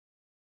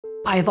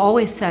I've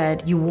always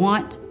said you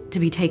want to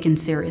be taken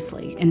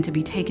seriously, and to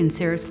be taken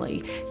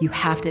seriously, you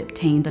have to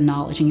obtain the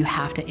knowledge and you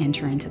have to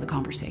enter into the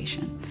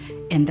conversation.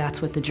 And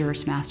that's what the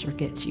Juris Master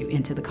gets you,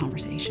 into the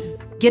conversation.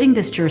 Getting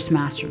this Juris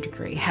Master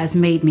degree has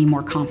made me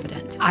more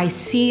confident. I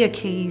see a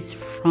case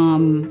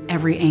from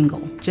every angle,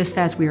 just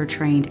as we are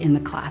trained in the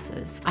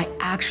classes. I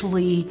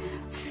actually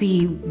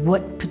see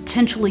what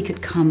potentially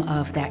could come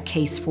of that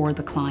case for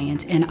the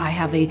client, and I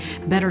have a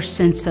better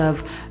sense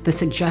of the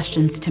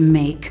suggestions to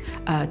make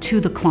to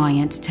the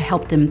client to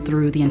help them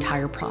through the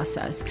entire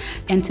process.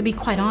 And to be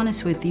quite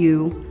honest with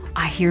you,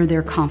 I hear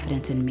their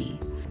confidence in me.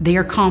 They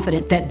are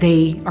confident that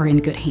they are in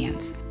good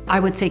hands.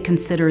 I would say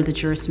consider the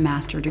Juris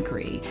Master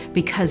degree,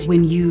 because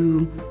when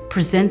you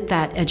present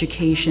that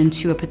education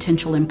to a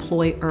potential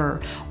employer,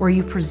 or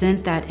you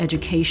present that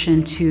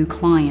education to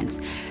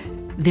clients,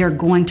 they're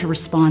going to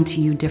respond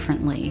to you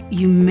differently.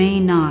 You may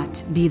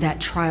not be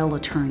that trial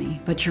attorney,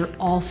 but you're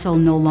also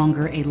no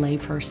longer a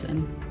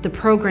layperson. The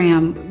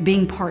program,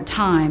 being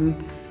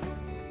part-time,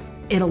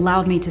 it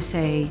allowed me to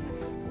say,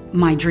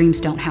 my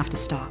dreams don't have to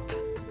stop.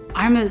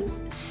 I'm a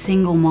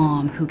single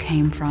mom who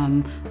came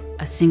from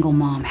a single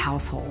mom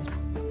household,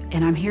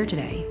 and I'm here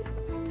today.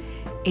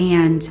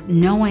 And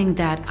knowing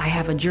that I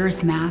have a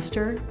Juris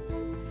Master,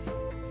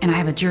 and I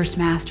have a Juris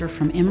Master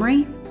from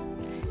Emory,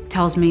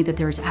 tells me that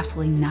there is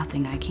absolutely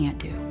nothing I can't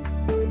do.